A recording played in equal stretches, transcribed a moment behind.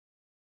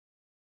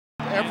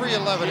every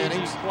 11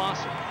 innings.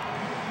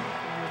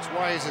 That's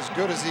why he's as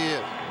good as he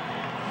is.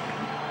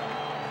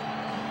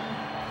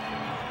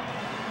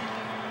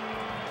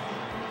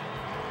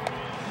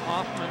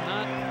 Hoffman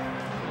not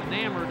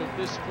enamored of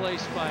this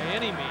place by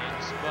any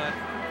means, but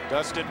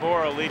Dustin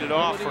Moore will lead it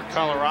off for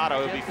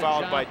Colorado. He'll be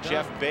followed by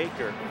Jeff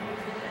Baker.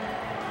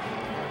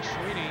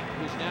 Sweeney,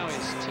 who's now his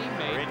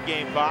teammate. Our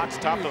in-game box,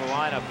 top of the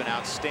lineup, an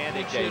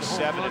outstanding day.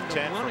 7 of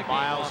 10 for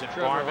Miles and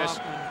Barmes.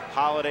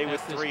 Holiday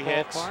with 3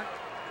 hits.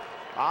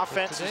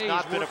 Offense has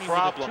not been a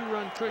problem.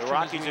 The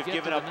Rockies have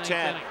given up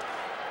 10,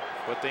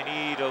 but they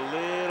need a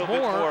little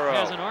bit more of.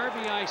 Has an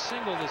RBI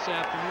single this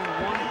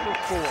afternoon, 1 for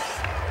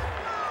 4.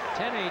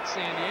 10-8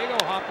 San Diego.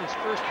 Hoffman's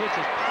first pitch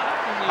is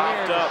popped in the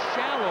air to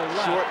shallow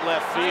left. Short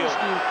left field.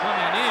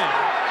 Coming in.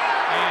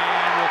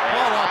 And will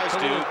call off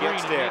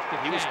gets there.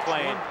 He was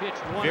playing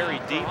very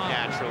deep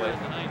naturally.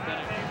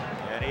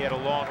 And he had a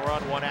long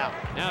run, 1 out.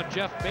 Now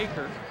Jeff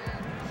Baker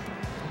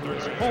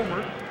was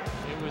homered.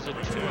 It was a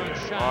 2-run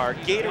shot. Our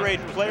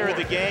Gatorade player of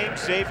the game,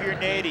 Xavier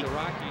Nady.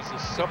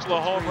 A couple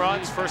of home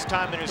runs. First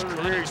time in his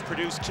career he's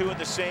produced 2 in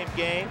the same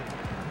game.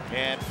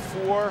 And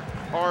 4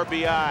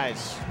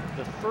 RBIs.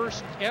 The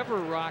first ever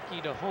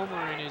Rocky to homer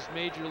in his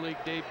major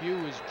league debut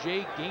was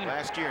Jay Gaynor.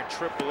 Last year in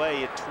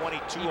AAA, he had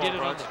 22 home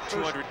runs,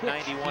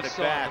 291 at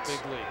bats.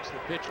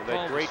 With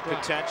that great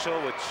potential,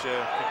 which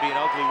can be an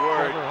ugly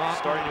word,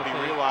 starting to be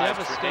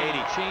realized for Nady.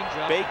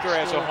 Baker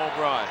has a home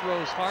run.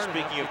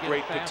 Speaking of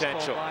great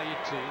potential. And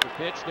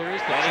he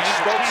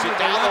smokes it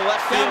down the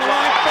left field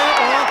line.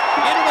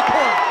 Into the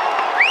corner.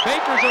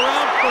 Baker's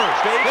around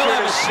first. Baker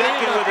to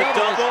second with a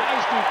double,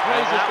 and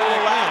that will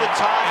allow the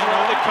tying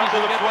run to come to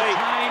the plate.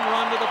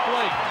 Run to the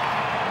plate.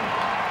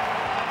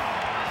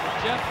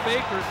 Jeff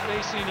Baker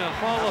facing a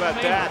Hall of Famer. How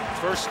about that?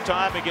 First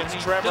time against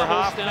Trevor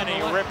Hoffman, and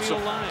he rips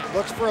him.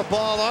 Looks for a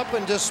ball up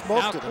and just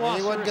smoked it. I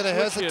mean, he wasn't going to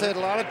hesitate. A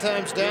lot of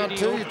times down 2,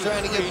 you're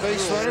trying to get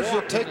base runners,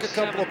 you'll take a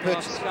couple of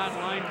pitches.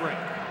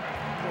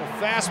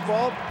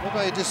 Fastball, look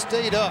like he just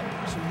stayed up.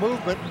 Some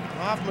movement.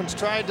 Hoffman's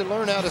tried to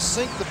learn how to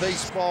sink the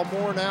baseball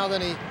more now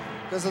than he,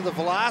 because of the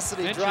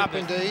velocity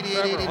dropping to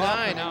 88,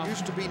 89. It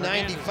used to be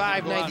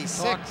 95,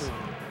 96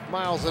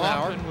 miles an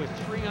hour. With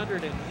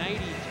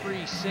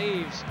 393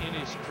 saves in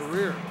his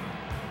career.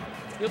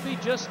 He'll be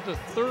just the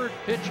 3rd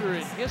pitcher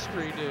in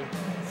history to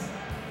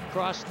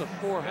cross the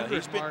 400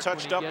 He's been mark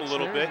touched up a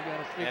little bit,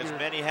 as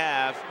many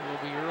have.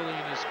 Will be early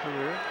in his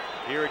career.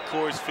 Here at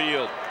Coors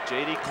Field,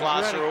 J.D.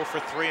 Klosser 0 for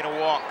 3 and a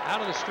walk.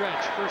 Out of the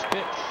stretch, first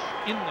pitch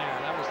in there.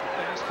 That was the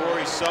fastball.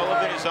 Corey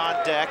Sullivan is on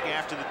deck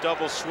after the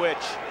double switch.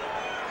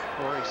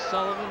 Corey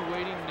Sullivan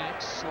waiting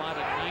next,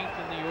 slotted 9th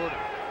in the order.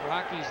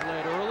 Rockies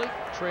led early,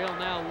 trail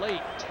now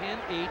late,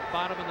 10-8,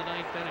 bottom of the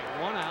 9th inning.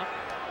 1 out,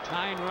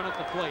 tying run at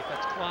the plate.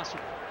 That's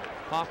Klosser.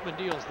 Hoffman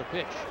deals the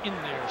pitch in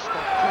there.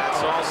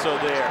 That's also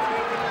there.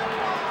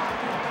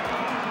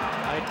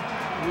 I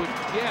would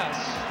guess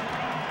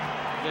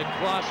that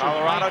Klosser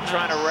Colorado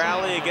trying to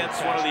rally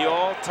against one of the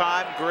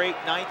all-time great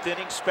 9th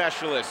inning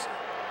specialists.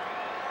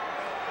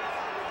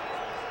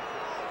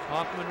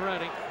 Hoffman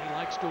ready. He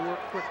likes to work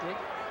quickly.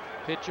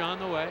 Pitch on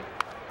the way.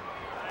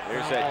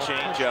 There's that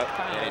changeup,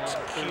 and it's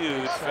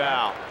huge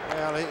foul.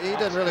 Well, he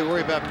doesn't really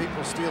worry about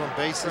people stealing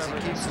bases. He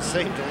keeps the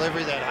same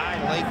delivery. That high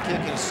late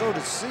kick is so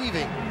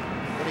deceiving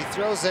when he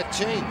throws that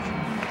change.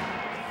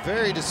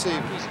 Very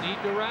deceiving. Rockies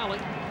need to rally.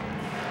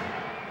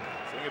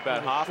 The thing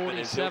about Hoffman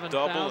is he'll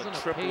double and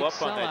triple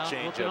up on that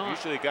changeup.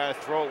 Usually a guy to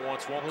throw it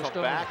once won't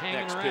come back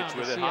next pitch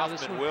with it.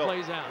 Hoffman will.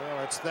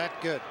 Well, it's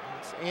that good.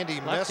 It's Andy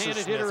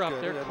Messersmith hitter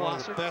up there, one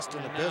of the best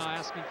in the business.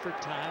 Asking for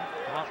time.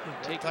 Hoffman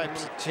taking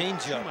types of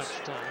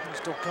change-ups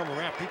still come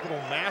around. People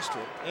don't master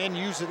it and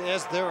use it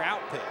as their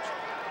out pitch.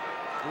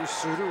 Bruce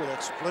Sutter with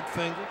that split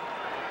finger.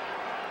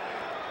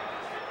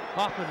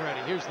 Hoffman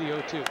ready. Here's the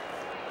 0-2.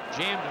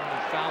 Jammed him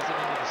and fouls it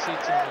into the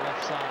seats on the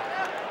left side.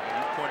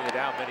 You pointed it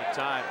out many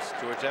times,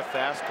 George. That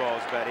fastball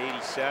is about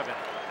 87.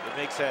 It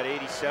makes that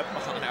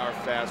 87-mile-an-hour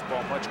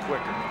fastball much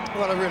quicker.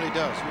 Well, it really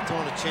does. You're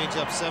throwing a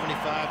changeup 75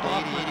 to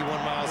 80,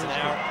 81 miles an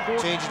hour,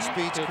 changing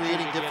speeds,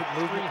 creating different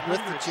movement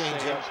with the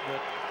changeup.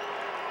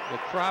 The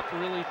crop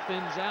really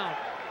thins out.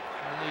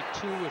 Only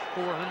 2 with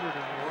 400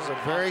 or more. It's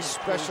a very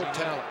special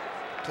talent.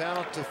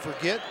 Talent to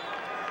forget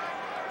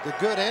the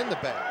good and the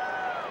bad.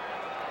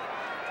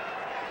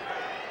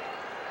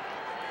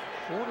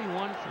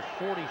 41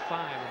 for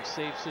 45 in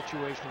save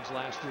situations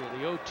last year.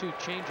 The 0-2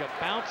 changeup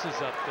bounces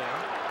up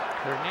there.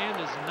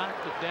 Hernandez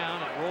knocked it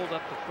down and rolled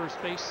up the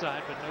first base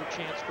side, but no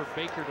chance for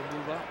Baker to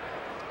move up.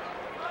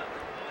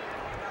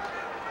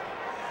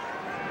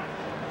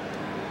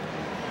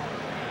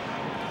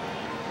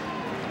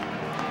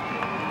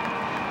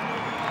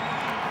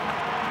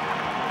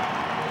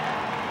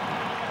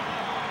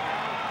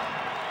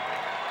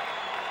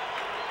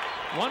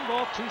 One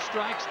ball, 2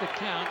 strikes to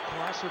count.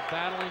 Klosser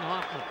battling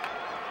Hoffman.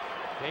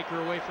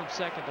 Baker away from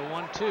second. The 1-2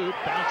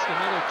 bounced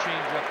another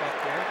changeup up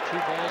there. 2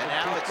 balls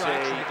and 2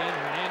 strikes. And then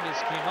Hernandez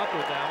came up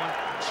with that one.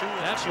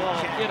 That ball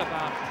hit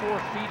about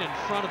 4 feet in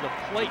front of the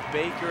plate.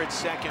 Baker at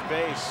second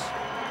base.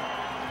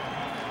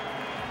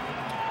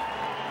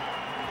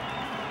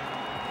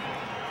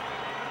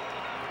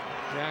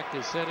 Jack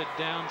is headed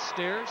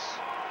downstairs.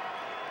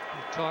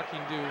 We're talking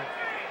to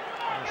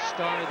our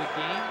star of the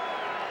game.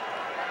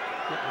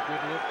 Getting a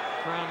good look,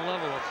 ground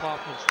level of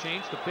Hoffman's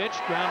change. The pitch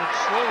grounded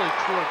slowly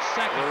towards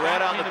second.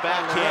 Lorette on the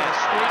backhand.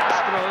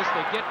 Straightens throws.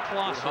 They get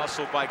Clausen. Good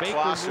hustle by Baker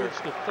Clausen.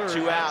 moves to third.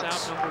 2 outs.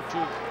 That's out number 2.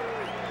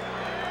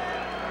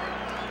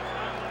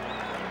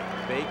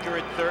 Baker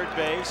at third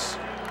base.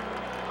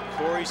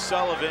 Corey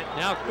Sullivan.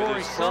 Now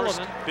Corey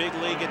Sullivan. Big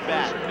league at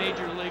bat.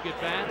 Major league at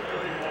bat.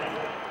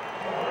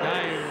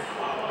 Guy who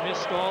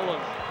missed all of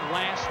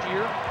last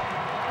year.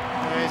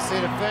 You see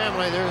the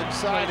family, they're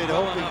excited,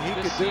 hoping he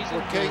could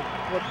duplicate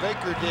what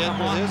Baker did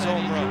with his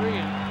home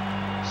run.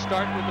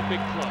 Start with the big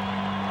club.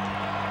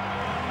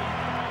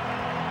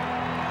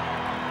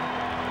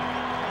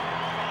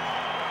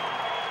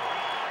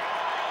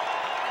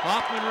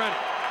 Hoffman ready.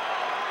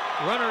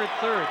 Runner at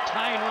third,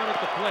 tying run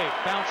at the plate.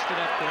 Bounced it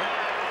up there.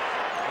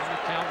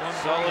 Count one.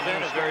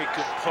 Sullivan, a very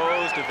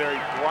composed, a very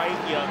bright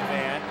young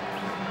man.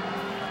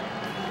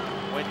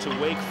 Went to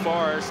Wake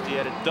Forest. He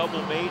had a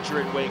double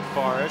major at Wake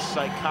Forest,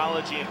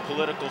 psychology and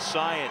political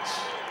science.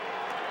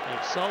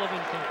 If Sullivan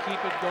can keep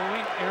it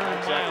going,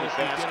 Aaron Miles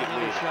will get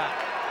another shot.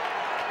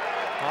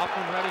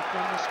 Hoffman ready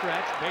from the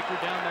stretch. Baker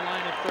down the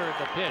line at third.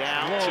 The pitch.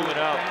 Down, low 2-0.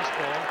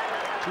 Fastball.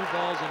 2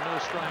 balls and no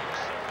strikes.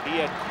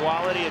 He had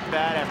quality at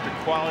bat after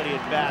quality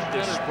at bat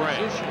this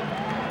spring. Position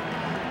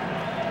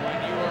when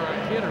you are a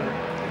hitter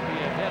to be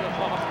ahead of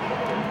Hoffman.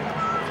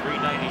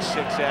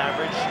 396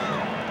 average.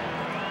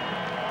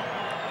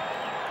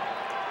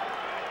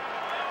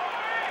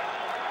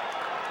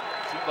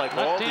 Seemed like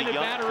all the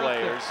young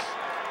players,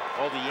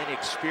 all the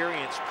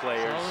inexperienced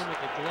players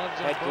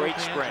had great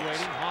springs.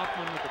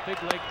 Hoffman with the big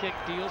leg kick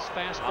deals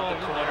fastball on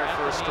the corner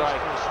for a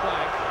strike.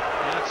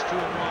 That's 2-1.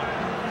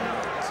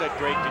 He's had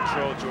great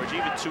control, George.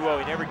 Even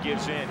 2-0, he never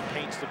gives in,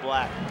 paints the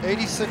black.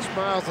 86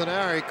 miles an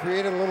hour. He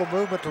created a little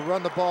movement to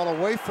run the ball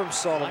away from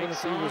Sullivan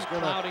if he was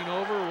going to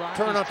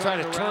try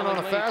to turn on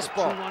a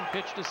fastball. 2-1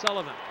 pitch to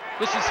Sullivan.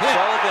 This is hit.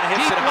 Sullivan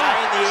hits it high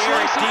in the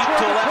air, deep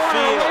to left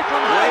field.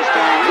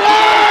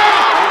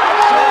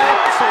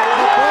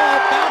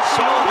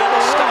 Sullivan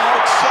will stop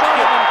at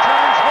second.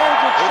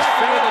 His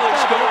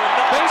family's going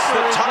nuts.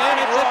 The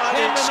tying run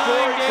in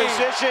scoring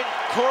position.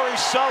 Corey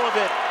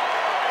Sullivan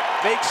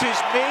makes his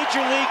major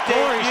league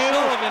debut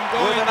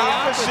with an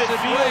opposite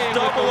field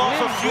double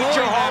off a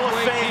future Hall of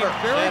Famer.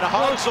 And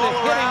hugs all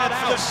around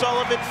for the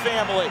Sullivan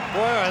family.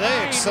 Boy, are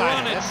they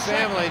excited. That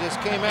family just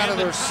came out of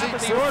their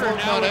seats. They're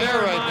floating on air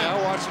right now,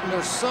 watching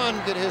their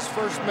son get his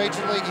first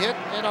major league hit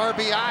and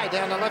RBI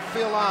down the left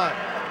field line.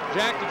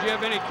 Jack, did you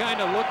have any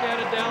kind of look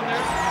at it down there?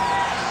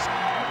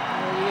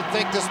 Well, you didn't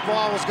think this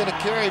ball was going to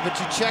carry, but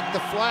you check the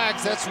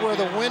flags. That's where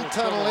the wind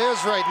tunnel is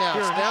right now.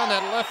 It's down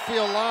that left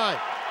field line.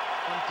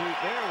 There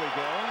we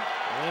go.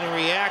 And a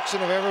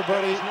reaction of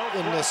everybody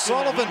in the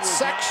Sullivan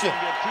section.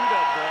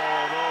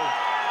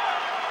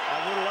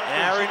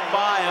 Aaron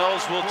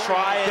Miles will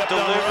try and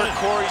deliver.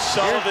 Corey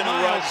Sullivan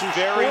runs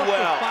very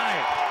well.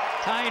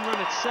 Tying run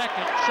at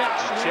second.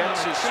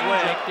 Checks his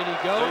swing. Did he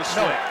go?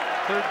 No.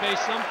 Third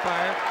base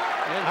umpire.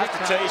 I have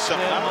to tell you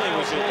something, not only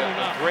was it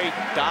a great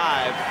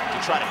dive to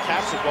try to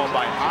catch the ball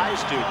by High's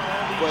dude,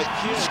 but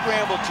he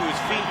scrambled to his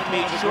feet and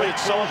made sure that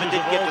Sullivan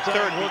didn't get the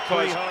third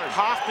because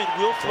Hoffman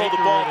will throw the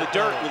ball in the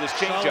dirt with his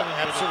changeup.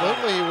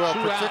 Absolutely he will,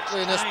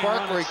 particularly in this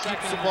park where he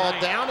keeps the ball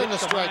down in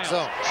the strike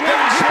zone. He's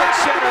hit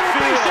center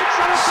field.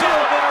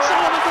 Sullivan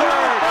around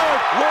third.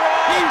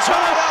 He's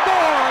going to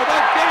score.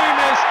 The game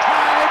is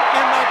tied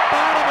in the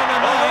bottom of the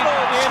ninth.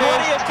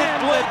 It is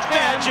 10-10.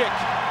 Magic.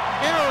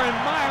 Aaron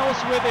Miles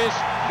with his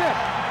 5th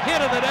hit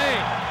of the day.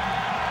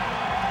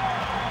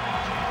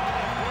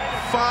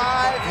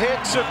 5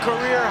 hits, a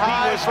career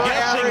high for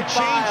Aaron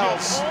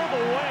Miles. All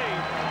the way,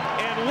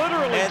 and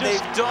literally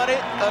they've done it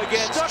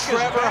against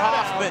Trevor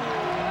Hoffman.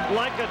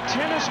 Like a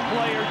tennis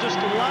player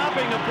just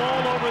lobbing a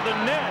ball over the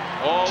net.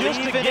 All just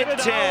even to get at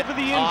it 10 over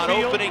the on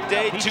infield. opening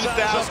day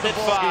 2005.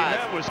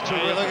 That was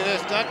look at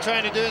this, not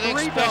trying to do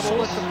anything special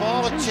with the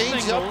ball. A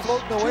change up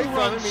floating away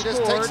from him. He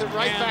just takes it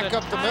right back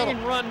up the middle.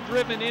 Run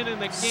driven in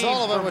the game.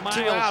 Sullivan with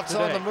 2 outs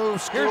on the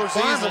move scores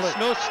easily.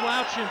 No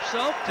slouch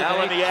himself today.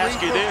 Now let me ask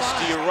you this: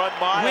 do you run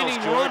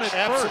Miles, George?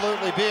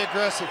 Absolutely, be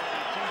aggressive.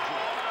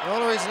 The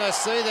only reason I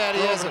say that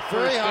he has a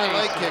very high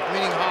leg kick,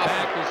 meaning Hoffman.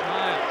 Back is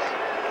Miles.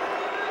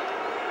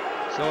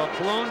 So a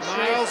blown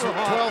Miles with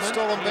 12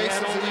 stolen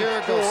bases a year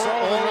ago.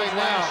 Sullivan right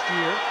now.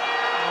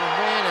 Oh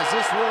man, is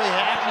this really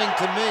happening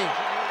to me?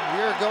 A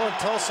year ago in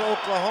Tulsa,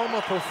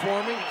 Oklahoma,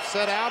 performing,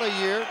 set out a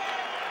year.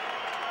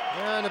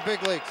 Now in the big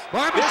leagues.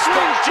 This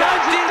one,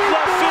 John deep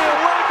left field,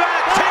 way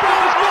back. Take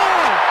off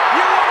goal.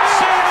 You won't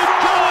see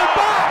it from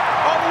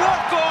a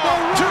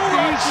walk-off,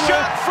 2-run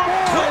shot from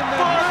Clint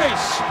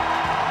Barmes.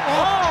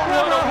 Oh,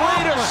 what a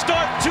way to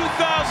start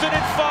 2005.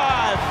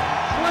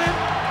 Clint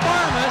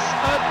Barmes,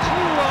 a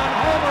 2-run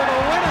homer to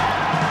win it.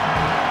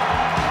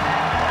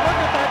 Look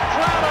at that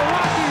crowd of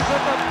Rockies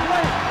at the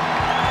plate.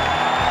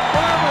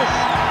 Barmes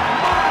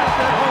miles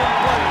at home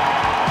plate.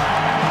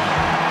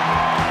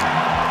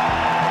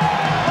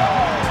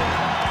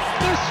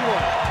 This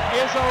one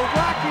is a Diego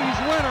Rockies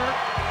winner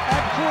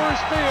at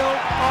Coors Field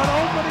on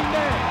opening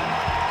day.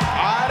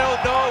 I don't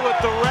know what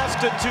the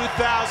rest of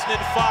 2005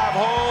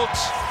 holds,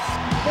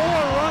 4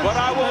 runs but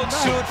I won't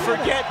soon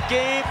forget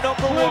game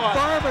number 1. Clint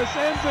Barmes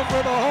ends it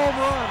with a home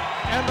run,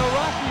 and the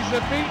Rockies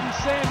have beaten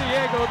San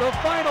Diego. The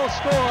final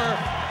score,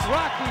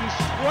 Rockies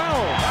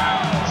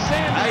 12,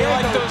 San Diego. How you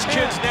like those 10.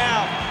 kids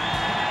now?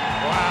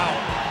 Wow.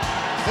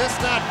 This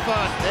not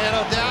fun.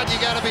 No doubt you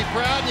got to be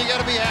proud and you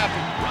got to be happy.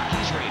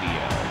 Rockies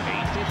Radio,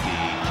 850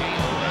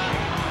 KOA.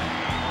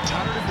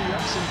 Tired of the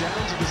ups and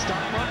downs of the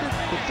stock market,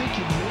 but think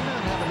you may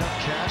not have enough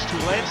cash to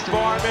Clint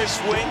Barmes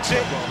wins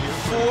it.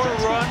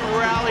 4-run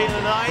rally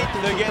tonight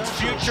against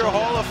future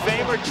Hall of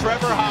Famer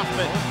Trevor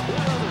Hoffman. or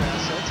other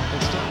assets,